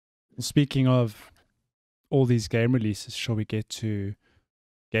Speaking of all these game releases, shall we get to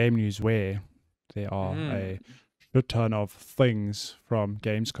game news where there are a shit ton of things from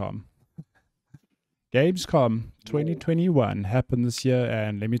Gamescom? Gamescom 2021 happened this year,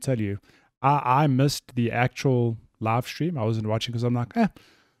 and let me tell you, I missed the actual live stream. I wasn't watching because I'm like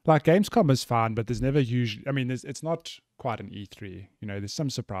Gamescom is fine, but there's never usually. I mean, it's not quite an E3. You know, there's some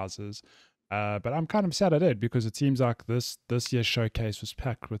surprises, but I'm kind of sad I did because it seems like this year's showcase was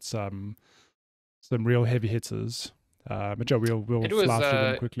packed with some real heavy hitters. But yeah, we'll fly through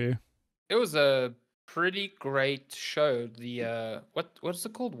them quickly. It was a pretty great show. The what's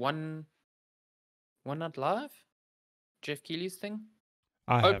it called? One Not Live? Jeff Keighley's thing?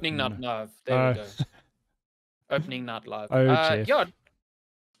 Opening Not Live. There we go. Opening Not Live. Jeff. Yeah,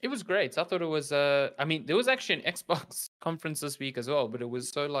 it was great. I thought it was I mean, there was actually an Xbox conference this week as well, but it was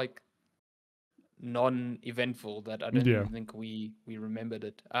so like non-eventful that I don't even think we remembered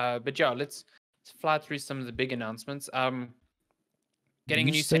it. But yeah, let's fly through some of the big announcements. Getting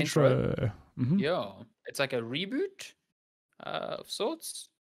a new Saints Row. Yeah, it's like a reboot of sorts.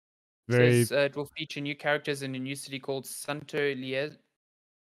 Says it will feature new characters in a new city called Santo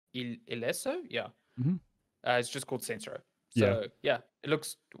Ileso. Yeah, it's just called Saints Row. So yeah, it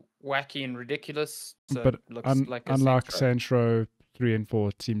looks wacky and ridiculous. So but it looks like a unlike Saints Row 3 and 4,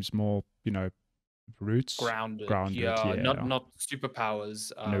 it seems more, you know, roots grounded. Yeah, not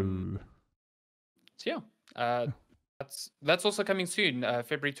superpowers. No. So yeah, that's also coming soon,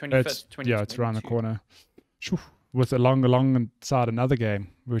 February 25th. Yeah, it's around the corner. With alongside another game,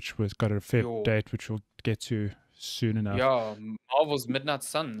 which was got a Feb date, which we'll get to soon enough. Yeah, Marvel's Midnight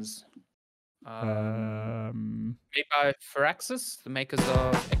Suns. Made by Firaxis, the makers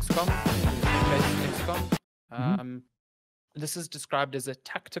of XCOM. This is described as a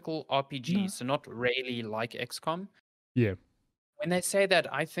tactical RPG, so not really like XCOM. Yeah. When they say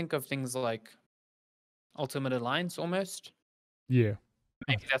that, I think of things like Ultimate Alliance almost. Yeah.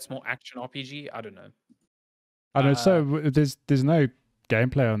 Maybe that's more action RPG. I don't know. I know. So there's no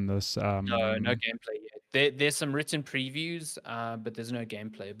gameplay on this. No gameplay yet. There's some written previews, but there's no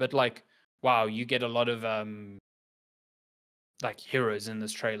gameplay. But like, wow, you get a lot of like heroes in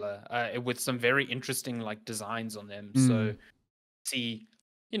this trailer, with some very interesting like designs on them. So see,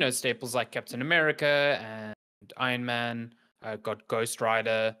 you know, staples like Captain America and Iron Man. Got Ghost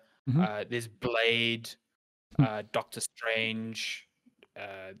Rider. There's Blade. Doctor Strange.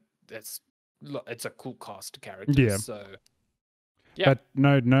 It's a cool cast of characters. Yeah. So yeah. But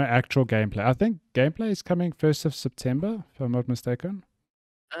no actual gameplay. I think gameplay is coming 1st of September, if I'm not mistaken.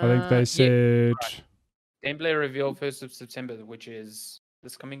 I think they said right. Gameplay reveal 1st of September, which is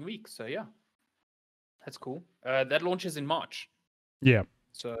this coming week. So yeah. That's cool. That launches in March. Yeah.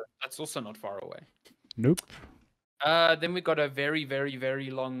 So that's also not far away. Nope. Then we got a very, very, very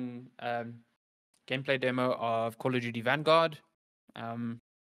long gameplay demo of Call of Duty Vanguard.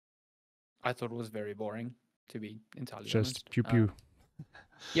 I thought it was very boring, to be entirely honest. Just pew pew.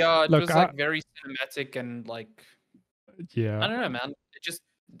 Yeah, it was like very cinematic and like, yeah. I don't know, man.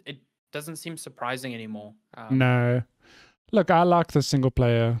 It doesn't seem surprising anymore. No. Look, I like the single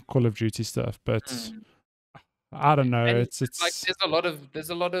player Call of Duty stuff, but I don't know. It's like there's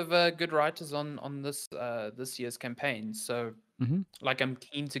a lot of good writers on this year's campaign. So like I'm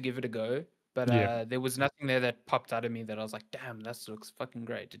keen to give it a go. But there was nothing there that popped out of me that I was like, damn, that looks fucking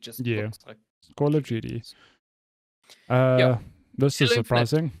great. It just looks like Call of Duty. This is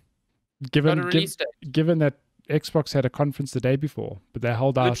surprising. Given that Xbox had a conference the day before, but they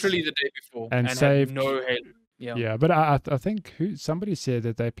held out literally the day before and saved no Halo. Yeah, but I think somebody said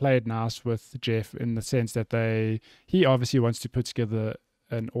that they played nice with Jeff in the sense that he obviously wants to put together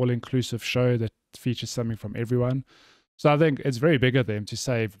an all-inclusive show that features something from everyone. So I think it's very big of them to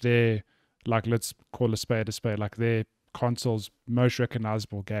save their, like, let's call a spade, like their console's most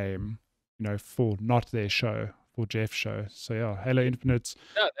recognizable game, you know, for not their show, for Jeff's show. So yeah, Halo Infinite's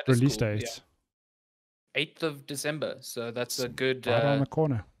release date. 8th of December. So that's a good right on the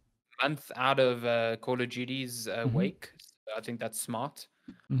corner. Month out of Call of Duty's wake. So I think that's smart.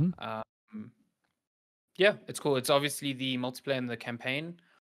 Yeah, it's cool. It's obviously the multiplayer and the campaign.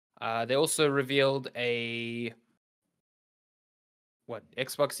 They also revealed a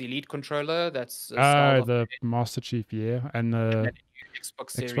Xbox Elite controller. That's the Master Chief, and the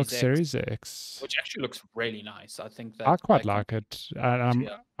Xbox Series X, which actually looks really nice. I think that I quite like it. And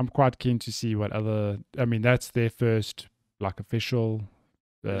I'm quite keen to see what other. I mean, that's their first like official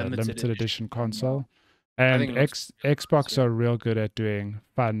limited edition console, and Xbox are real good at doing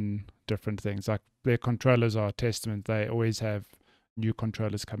fun, different things. Like their controllers are a testament. They always have new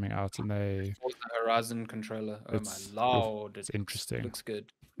controllers coming out, and they the Horizon controller. Oh my lord, it's interesting. It looks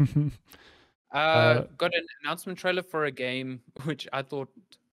good. Got an announcement trailer for a game which I thought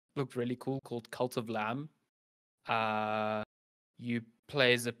looked really cool called Cult of Lamb. You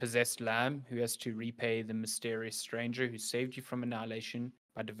play as a possessed lamb who has to repay the mysterious stranger who saved you from annihilation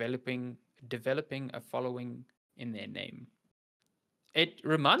by developing a following in their name. It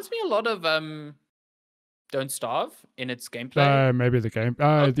reminds me a lot of Don't Starve in its gameplay. Maybe the game.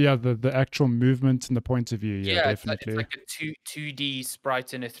 Yeah, the actual movement and the point of view. Yeah, definitely. It's like a 2D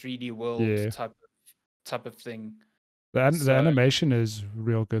sprite in a 3D world type of thing. The animation is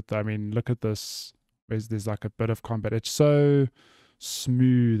real good. I mean, look at this. There's like a bit of combat. It's so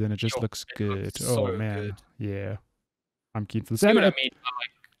smooth and it just looks good. Looks so man, good. Yeah, I'm keen for this. See what I mean?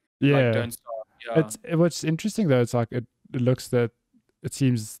 Like Don't Starve. Yeah. What's interesting though, it's like it looks that it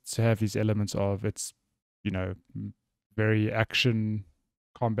seems to have these elements of it's, you know, very action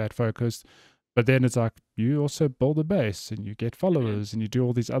combat focused, but then it's like you also build a base and you get followers and you do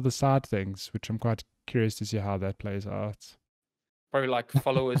all these other side things, which I'm quite curious to see how that plays out. Probably like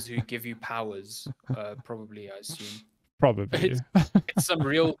followers who give you powers, probably, I assume. Probably. It's some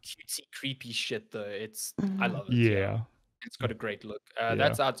real cutesy, creepy shit though. I love it. Yeah. It's got a great look.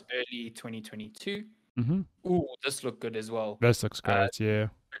 That's out early 2022. Ooh, this looked good as well. This looks great, yeah.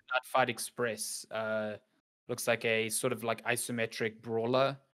 Midnight Fight Express looks like a sort of like isometric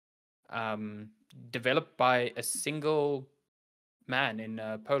brawler, developed by a single man in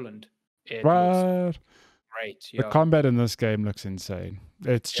Poland. It looks great. The combat in this game looks insane.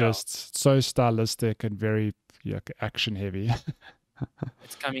 It's just so stylistic and very action heavy.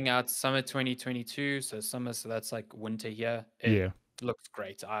 It's coming out summer 2022, so that's like winter here. It looks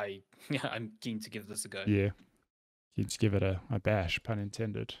great. I'm keen to give this a go. Yeah, keen to give it a bash, pun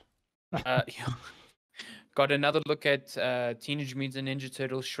intended. Got another look at Teenage Mutant Ninja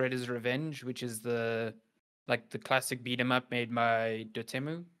Turtles: Shredder's Revenge, which is the classic beat 'em up made by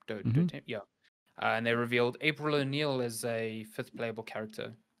Dotemu. And they revealed April O'Neil as a 5th playable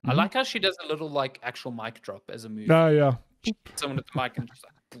character. I like how she does a little like actual mic drop as a move. Oh yeah. Someone at the mic and just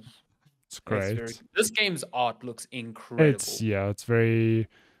like. Poof. It's great. This game's art looks incredible. It's very,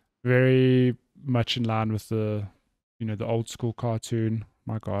 very much in line with the old school cartoon.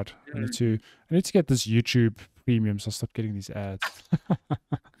 My God, I need to get this YouTube Premium, so I'll stop getting these ads.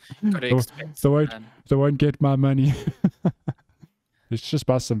 They won't get my money. Let's just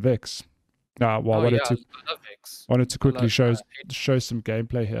buy some Vix. I wanted to quickly show some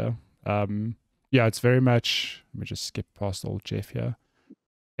gameplay here. It's very much. Let me just skip past old Jeff here.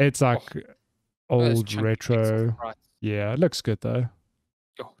 It's like old retro. Yeah, it looks good though.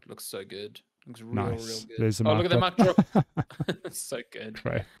 Oh, it looks so good. It looks real good. There's a look at the mic drop. So good.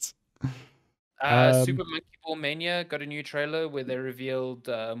 Great. Super Monkey Ball Mania got a new trailer where they revealed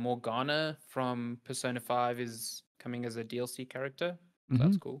Morgana from Persona 5 is coming as a DLC character. So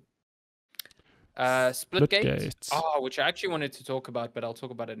that's cool. Splitgate. Which I actually wanted to talk about, but I'll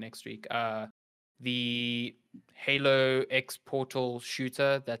talk about it next week. The Halo X Portal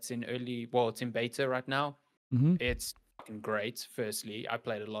shooter that's it's in beta right now. It's fucking great. Firstly, I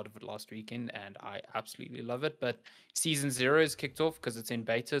played a lot of it last weekend and I absolutely love it. But Season 0 is kicked off because it's in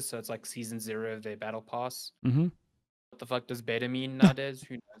beta, so it's like Season 0 of their battle pass. What the fuck does beta mean nowadays?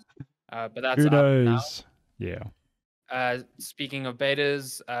 Who knows? But that's out now. Yeah. Speaking of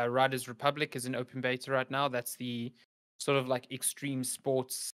betas, Riders Republic is in open beta right now. That's the sort of like extreme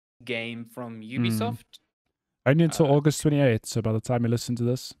sports game from Ubisoft. Only until August 28th, so by the time you listen to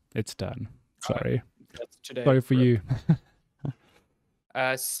this, it's done. Sorry. That's today. Sorry for you.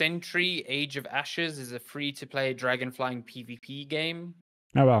 Sentry Age of Ashes is a free-to-play dragon flying PvP game.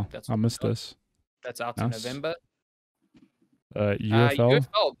 Oh wow, I missed this. That's out in November. UFL.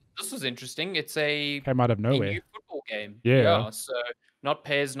 This was interesting. It's came out of nowhere. A new football game. Yeah. So not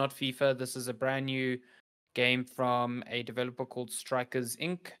PES, not FIFA. This is a brand new game from a developer called Strikers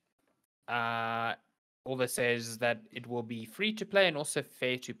Inc. All they say is that it will be free to play and also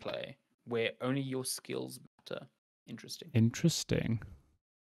fair to play, where only your skills matter. Interesting.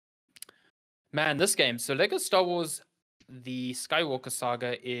 Man, this game. So Lego Star Wars, the Skywalker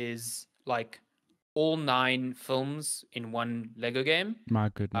Saga is like all 9 films in one Lego game. My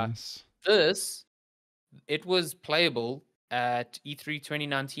goodness. It was playable at E3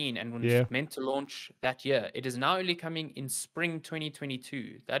 2019 and was meant to launch that year. It is now only coming in spring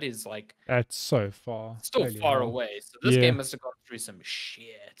 2022. That is like... That's so far. Still far away. So this game must have gone through some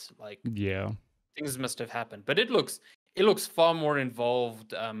shit. Like, things must have happened. But it looks far more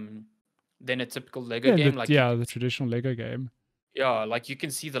involved than a typical Lego game. The traditional Lego game. Yeah, like you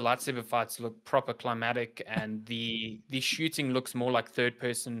can see the lightsaber fights look proper climatic, and the shooting looks more like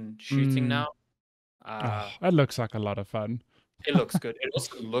third-person shooting now. It looks like a lot of fun. It looks good. It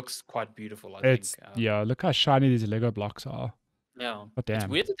also looks quite beautiful, I think. It's yeah, look how shiny these Lego blocks are. Yeah. Oh It's damn.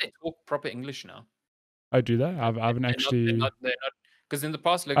 weird that they talk proper English now. Oh, do they? I haven't They're not. They're actually. not. They're not. Because in the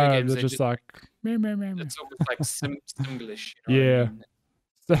past Lego games, They're they just just like meh, meh, meh, meh. it's almost like Simglish. You know what I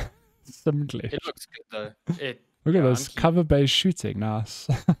Yeah, mean? some It glitch. looks good though. Look at Yeah, this cover-based shooting. Nice.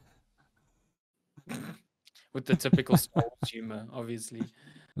 with the typical Star Wars humor, obviously.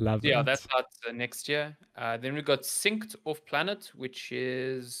 Love Yeah, it. that's out next year. Then we got Synced Off Planet, which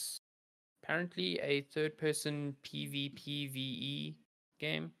is apparently a third-person PvPvE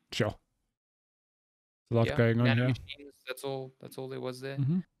game. Sure. A lot Yeah, going on here. nanomachines. That's all. That's all there was there.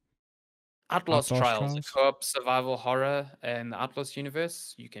 Mm-hmm. Outlaws Trials, a co-op survival horror in the Outlaws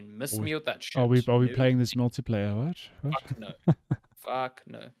universe. You can miss me with that shit. Are we No, playing this multiplayer? What? fuck no. Fuck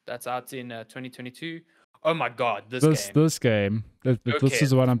no. That's out in 2022. Oh my god, this game. This game. This Okay.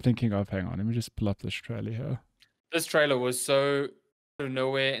 is what I'm thinking of. Hang on, let me just pull up this trailer here. This trailer was so out of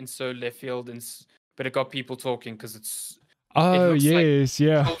nowhere and so left field, but it got people talking because it's. Oh looks yes, like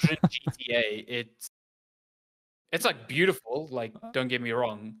yeah. children GTA. It's like beautiful. Like, don't get me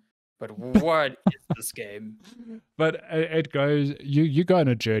wrong, but what is this game? But it goes. You go on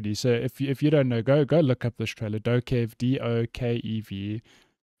a journey. So if you don't know, go look up this trailer. Dokev, Dokev.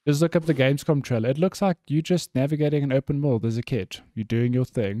 Just look up the Gamescom trailer. It looks like you just navigating an open world as a kid. You're doing your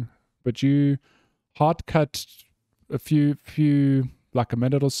thing, but you hard cut a few like a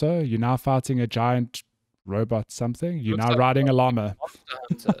minute or so. You're now fighting a giant robot something. You're now Like riding a llama.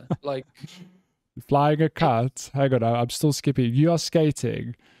 Monster Hunter. Like flying a kite. Hang on, I'm still skipping. You are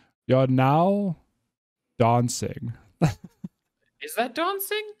skating. You're now dancing. is that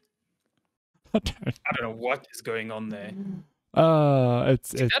dancing? I don't know what is going on there.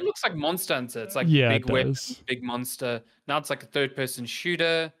 That looks like Monster Hunter. It's like big weapon, big monster. Now it's like a third-person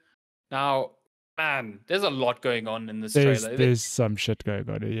shooter. Now, man, there's a lot going on in this trailer. There's some shit going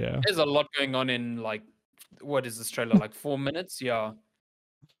on here, yeah. There's a lot going on in like, what is this trailer? Like 4 minutes? Yeah.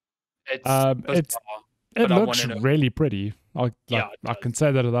 It looks really pretty. I can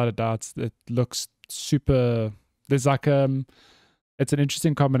say that without a doubt. It looks super. There's like it's an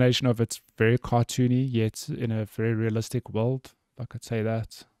interesting combination of it's very cartoony yet in a very realistic world. I could say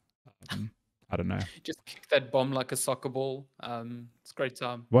that. I don't know. Just kick that bomb like a soccer ball. It's a great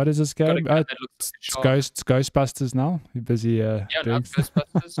time. What is this game? It's Ghostbusters now. You're busy yeah, doing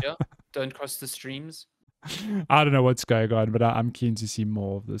Ghostbusters. Yeah, don't cross the streams. I don't know what's going on, but I'm keen to see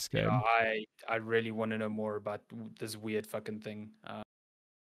more of this game. Yeah, I really want to know more about this weird fucking thing.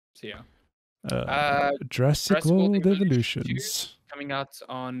 So yeah. Jurassic World Evolutions coming out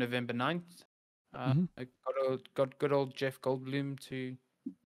on November 9th. I got good old Jeff Goldblum to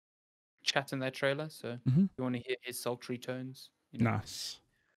chat in that trailer, so if you want to hear his sultry tones. Nice.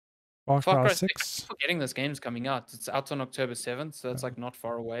 Far Cry 6. I keep forgetting this game's coming out. It's out on October 7th, so that's like not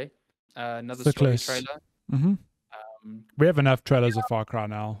far away. Another story trailer. We have enough trailers of Far Cry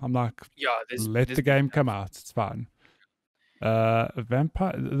now. I'm like, let the game come out. It's fine.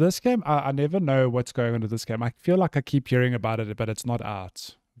 Vampire. This game, I never know what's going on with this game. I feel like I keep hearing about it, but it's not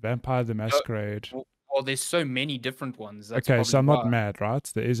out. Vampire the Masquerade. Well, there's so many different ones. That's okay, so I'm not mad, right?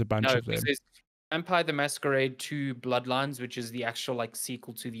 There is a bunch of them. There's Vampire the Masquerade 2 Bloodlines, which is the actual like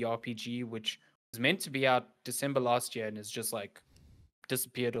sequel to the RPG, which was meant to be out December last year and has just like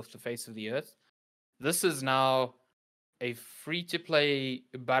disappeared off the face of the earth. This is now a free-to-play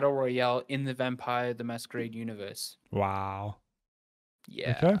battle royale in the Vampire the Masquerade universe. Wow.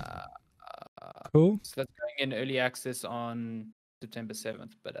 Yeah. Okay. Cool. So that's going in early access on September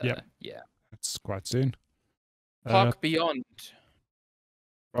 7th, but yeah. It's quite soon. Park Beyond.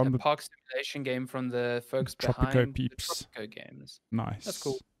 A park simulation game from the folks behind the Tropico games. Nice. That's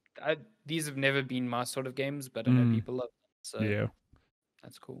cool. These have never been my sort of games, but I know people love them. So yeah.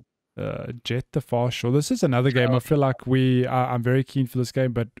 That's cool. Jet the Far Shore. This is another game. I feel like I'm very keen for this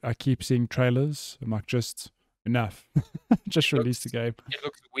game, but I keep seeing trailers. I'm like, just enough. Just release the game. It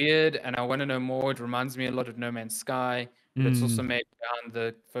looks weird, and I want to know more. It reminds me a lot of No Man's Sky, but it's also made behind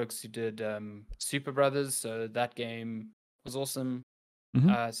the folks who did Super Brothers. So that game was awesome.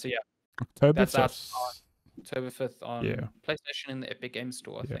 So yeah, October 5th. October 5th on PlayStation in the Epic Games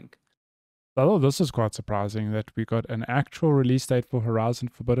Store, I think. Oh, this is quite surprising that we got an actual release date for Horizon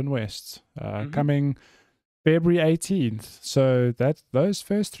Forbidden West coming February 18th. So those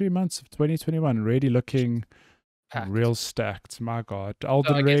first 3 months of 2021 really looking real stacked. My God.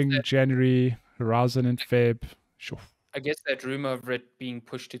 Elden Ring, January, Horizon in Feb. Sure. I guess that rumor of it being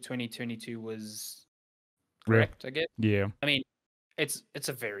pushed to 2022 was correct, I guess. Yeah. I mean, it's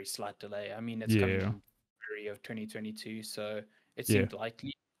a very slight delay. I mean, it's coming in February of 2022, so it seemed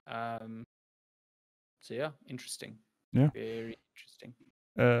likely. So yeah, interesting. Yeah. Very interesting.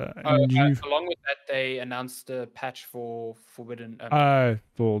 New Along with that, they announced a patch for Forbidden.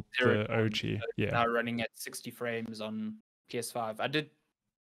 for Zero the Dawn, OG. so it's Yeah. now running at 60 frames on PS5. I did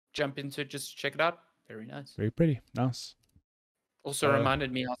jump into it just to check it out. Very nice. Very pretty. Nice. Also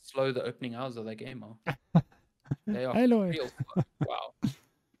reminded me how slow the opening hours of that game are. They are Hello. real slow.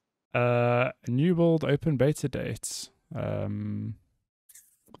 Wow. New World open beta dates.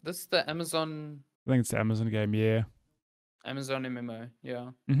 This is the Amazon I think it's the Amazon game. Yeah. Amazon MMO. Yeah.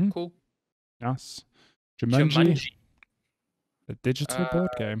 Mm-hmm. Cool. Nice. Jumanji. A digital board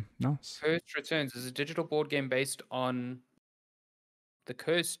Uh, game. Nice. Cursed Returns is a digital board game based on the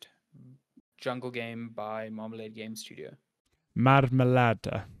Cursed jungle game by Marmalade Game Studio.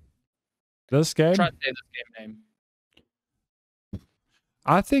 Marmelada. This game. Try to say this game name.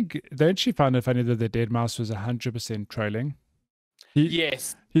 I think, don't you find it funny that the Dead Mouse was 100% trolling?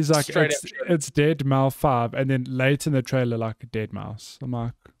 Yes. He's like, it's Dead Mouse 5, and then late in the trailer, like, Dead Mouse. I'm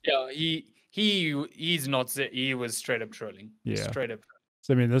like... Yeah, he's not... He was straight up trolling. Yeah. Straight up trolling.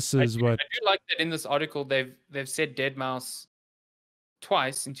 So, I mean, this is what... I do like that in this article, they've said Dead Mouse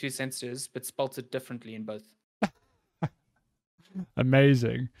twice in 2 sentences, but spelt it differently in both.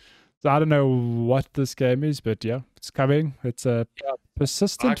 Amazing. So I don't know what this game is, but yeah, it's coming. It's a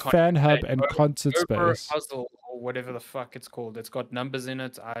persistent fan hub and concert space. Puzzle or whatever the fuck it's called. It's got numbers in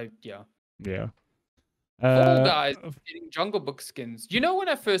it. Yeah. Fall Guys getting Jungle Book skins. You know, when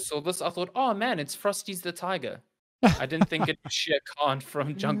I first saw this, I thought, oh man, it's Frosty's the Tiger. I didn't think it was Shere Khan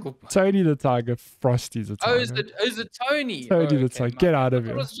from Jungle Book. Tony the Tiger, Frosty's the Tiger. Oh, is it Tony? Tony the Tiger. Get out of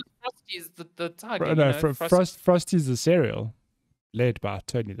here. It was just Frosty's the Tiger. No, Frosty's the cereal. Led by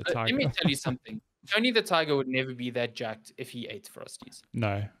Tony the Tiger. Let me tell you something. Tony the Tiger would never be that jacked if he ate Frosties.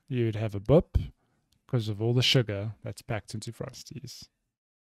 No, you'd have a boop because of all the sugar that's packed into Frosties.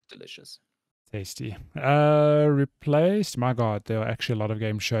 Delicious. Tasty. Replaced. My God, there were actually a lot of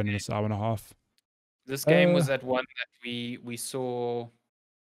games shown in this hour and a half. This game was that one that we saw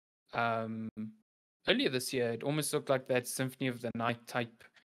earlier this year. It almost looked like that Symphony of the Night type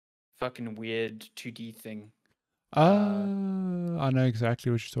fucking weird 2D thing. I know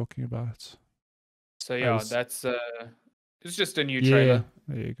exactly what you're talking about. So yeah, that's it's just a new trailer.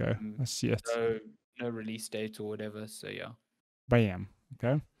 There you go. I see it. No release date or whatever. So yeah. Bam.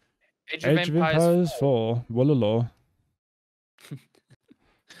 Okay. Age of Empires 4. Wololo.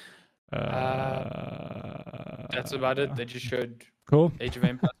 That's about it. They just showed cool. Age of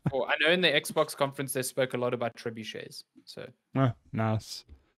Empires 4. I know in the Xbox conference they spoke a lot about trebuchets. So nice.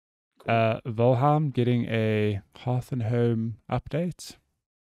 Cool. Valheim getting a Hearth and Home update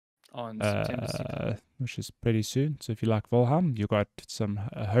on September 6th. Which is pretty soon. So if you like Valheim, you got some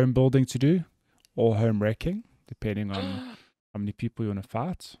home building to do or home wrecking, depending on how many people you want to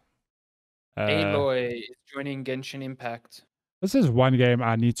fight. Aloy is joining Genshin Impact. This is one game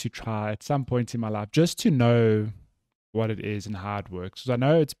I need to try at some point in my life just to know what it is and how it works. Because I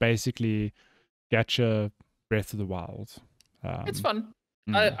know it's basically gacha Breath of the Wild. It's fun.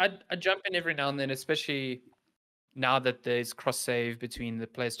 I jump in every now and then, especially now that there's cross save between the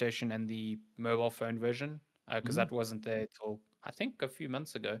PlayStation and the mobile phone version, because that wasn't there till I think a few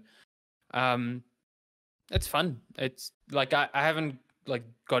months ago. It's fun. It's like I haven't like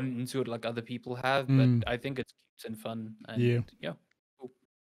gotten into it like other people have, but I think it's cute and fun. And yeah, cool.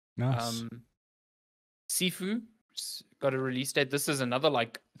 Nice. Sifu got a release date. This is another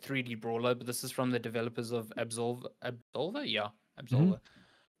like 3D brawler, but this is from the developers of Absolver. Yeah, Absolver.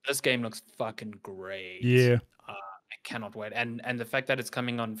 This game looks fucking great. Yeah. I cannot wait. And the fact that it's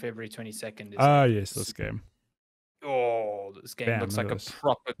coming on February 22nd is yes, this game. Oh, this game looks like a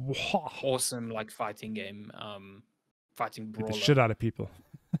proper awesome like fighting game. Fighting brawler. Beat the shit out of people.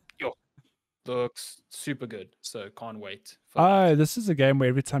 Looks super good. So can't wait. This is a game where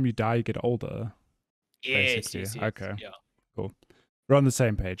every time you die you get older. Yes. Okay. Yeah. Cool. We're on the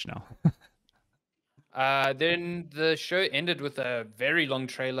same page now. Then the show ended with a very long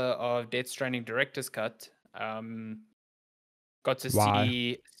trailer of Death Stranding Director's Cut. Got to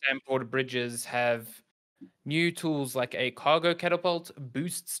see Sam Porter Bridges have new tools like a cargo catapult,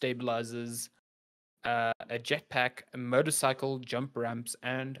 boost stabilizers, a jetpack, a motorcycle, jump ramps,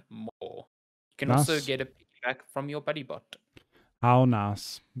 and more. You can also get a piggyback from your buddy bot. How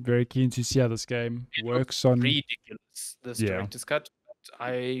nice. Very keen to see how this game works on... Ridiculous, this Director's Cut.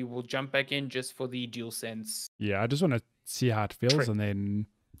 I will jump back in just for the DualSense. Yeah, I just want to see how it feels and then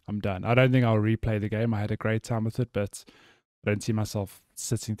I'm done. I don't think I'll replay the game. I had a great time with it, but I don't see myself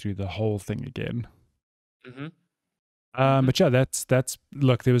sitting through the whole thing again. But yeah, that's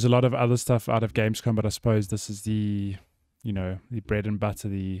look, there was a lot of other stuff out of Gamescom, but I suppose this is the bread and butter,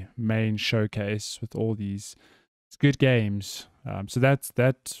 the main showcase with all these It's good games. So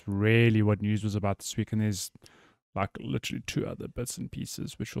that's really what news was about this week, and there's like literally 2 other bits and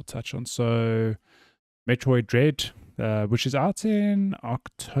pieces which we'll touch on. So Metroid Dread, which is out in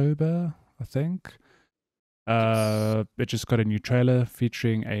October, I think. It just got a new trailer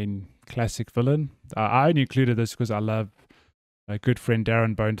featuring a classic villain. I only included this because I love my good friend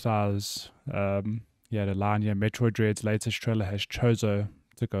Darren Bonethigh's. He had a line here: Metroid Dread's latest trailer has Chozo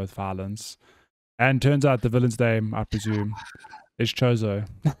to go with violence. And turns out the villain's name, I presume, is Chozo.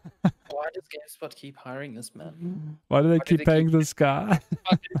 Why does GameSpot keep hiring this man? Why do they keep paying this guy?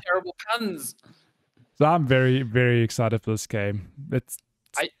 Fucking terrible puns. So I'm very, very excited for this game.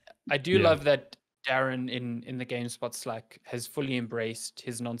 I do love that Darren in the GameSpot Slack has fully embraced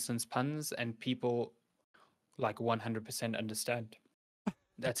his nonsense puns, and people like 100% understand.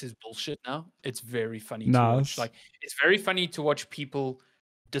 That's his bullshit now. It's very funny to watch. Like, it's very funny to watch people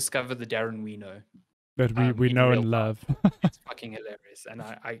discover the Darren we know. That we know and love. It's fucking hilarious. And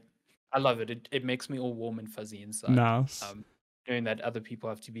I love it. It makes me all warm and fuzzy inside. Nice. Knowing that other people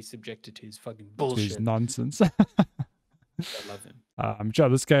have to be subjected to his fucking bullshit. To his nonsense. I love him.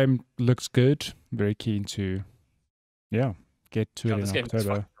 This game looks good. Very keen to, get to it in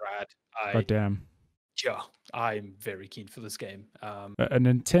October. God damn. Yeah, I'm very keen for this game. A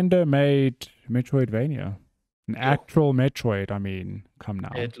Nintendo made Metroidvania. An actual Metroid, I mean, come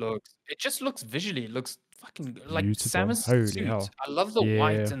now. It just looks visually, it looks fucking like beautiful. Samus' Holy suit. hell. I love the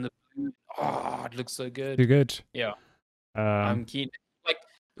white and the blue. Oh, it looks so good. Too good. Yeah. I'm keen. Like,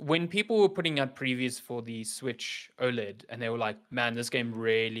 when people were putting out previews for the Switch OLED and they were like, man, this game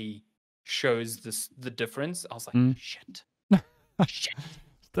really shows the difference. I was like, shit. Shit.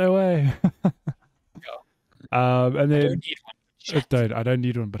 Stay away. And then I don't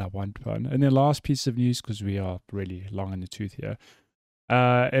need one, but I want one. And then last piece of news, because we are really long in the tooth here.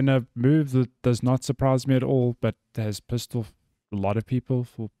 In a move that does not surprise me at all, but has pissed off a lot of people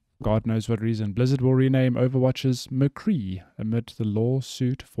for God knows what reason, Blizzard will rename Overwatch's McCree amid the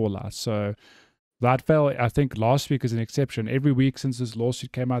lawsuit fallout. So that fell, I think, last week as an exception. Every week since this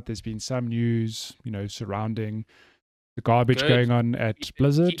lawsuit came out, there's been some news, surrounding the garbage going on at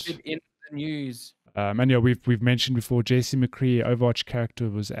Blizzard. Keep it in the news. And we've mentioned before, Jesse McCree, Overwatch character,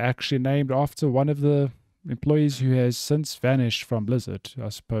 was actually named after one of the employees who has since vanished from Blizzard, I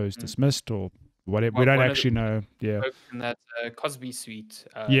suppose, dismissed or whatever. We don't actually know. Yeah. In that Cosby Suite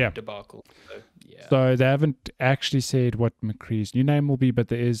debacle. So they haven't actually said what McCree's new name will be, but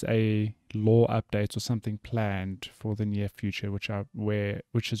there is a law update or something planned for the near future, which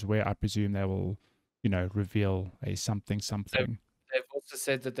is where I presume they will, reveal a something. They've also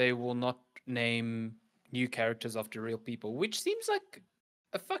said that they will not name new characters after real people, which seems like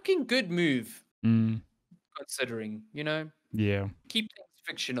a fucking good move, considering, Yeah. Keep things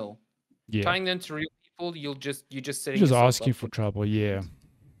fictional. Yeah. Tying them to real people, you're just setting just asking for trouble. Yeah.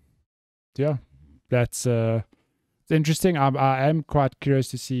 That's it's interesting. I am quite curious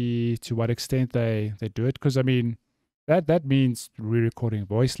to see to what extent they do it, because I mean that means re-recording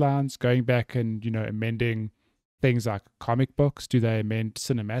voice lines, going back and amending things like comic books. Do they amend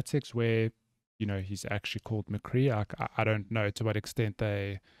cinematics where he's actually called McCree? I don't know to what extent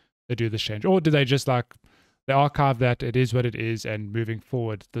they do this change, or do they just they archive that it is what it is, and moving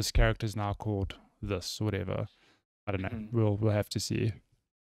forward this character is now called this or whatever. I don't know. We'll have to see.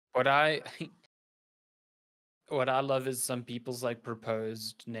 What I love is some people's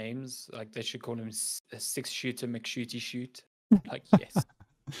proposed names, like they should call him a 6-shooter McShooty Shoot. Like, yes,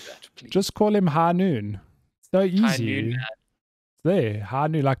 that, please. Just call him High Noon. So easy. High Noon, there, High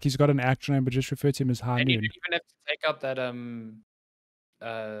Noon. Like, he's got an actual name, but just refer to him as High Noon. You don't even have to take out that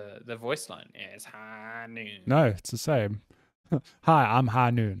the voice line. Yeah, it's High Noon. No, it's the same. Hi, I'm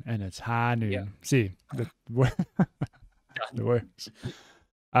High Noon, and it's High Noon. Yeah. See, it works.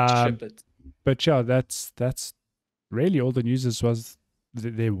 Ship it. But yeah, that's really all the news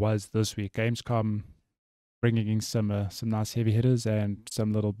there was this week. Gamescom bringing in some nice heavy hitters and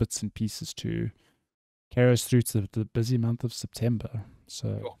some little bits and pieces to carry us through to the busy month of September.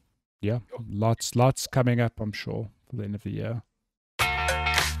 So lots coming up, I'm sure, for the end of the year.